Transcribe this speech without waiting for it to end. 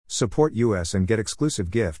Support us and get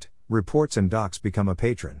exclusive gift, reports and docs. Become a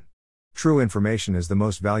patron. True information is the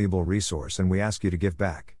most valuable resource and we ask you to give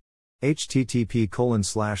back.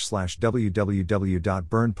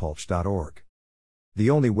 http://www.burnpulch.org. The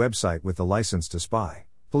only website with the license to spy.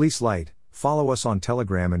 Police Light. Follow us on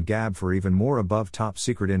Telegram and Gab for even more above top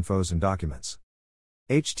secret infos and documents.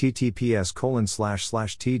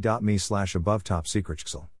 https://t.me/above top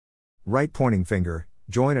secretxl. Right pointing finger,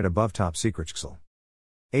 join at above top secretxl.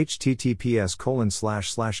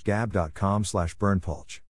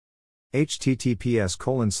 https://gab.com/burnpulch.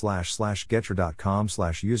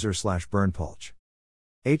 https://getter.com/user/burnpulch.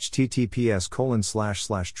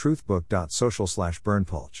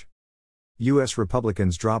 https://truthbook.social/burnpulch. U.S.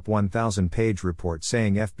 Republicans drop 1,000-page report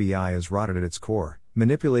saying FBI is rotted at its core,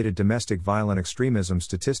 manipulated domestic violent extremism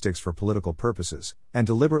statistics for political purposes, and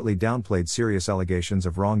deliberately downplayed serious allegations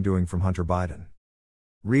of wrongdoing from Hunter Biden.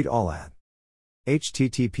 Read all at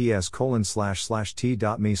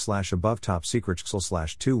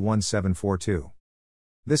https://t.me/above-top-secret/21742.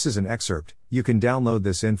 This is an excerpt. You can download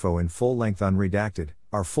this info in full length unredacted,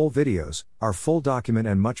 our full videos, our full document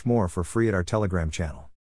and much more for free at our Telegram channel.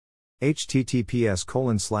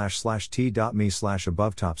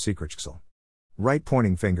 https://t.me/above-top-secretxl. Right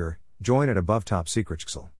pointing finger, join at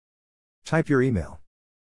above-top-secretxl. Type your email.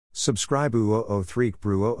 Subscribe 003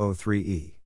 bru 003e.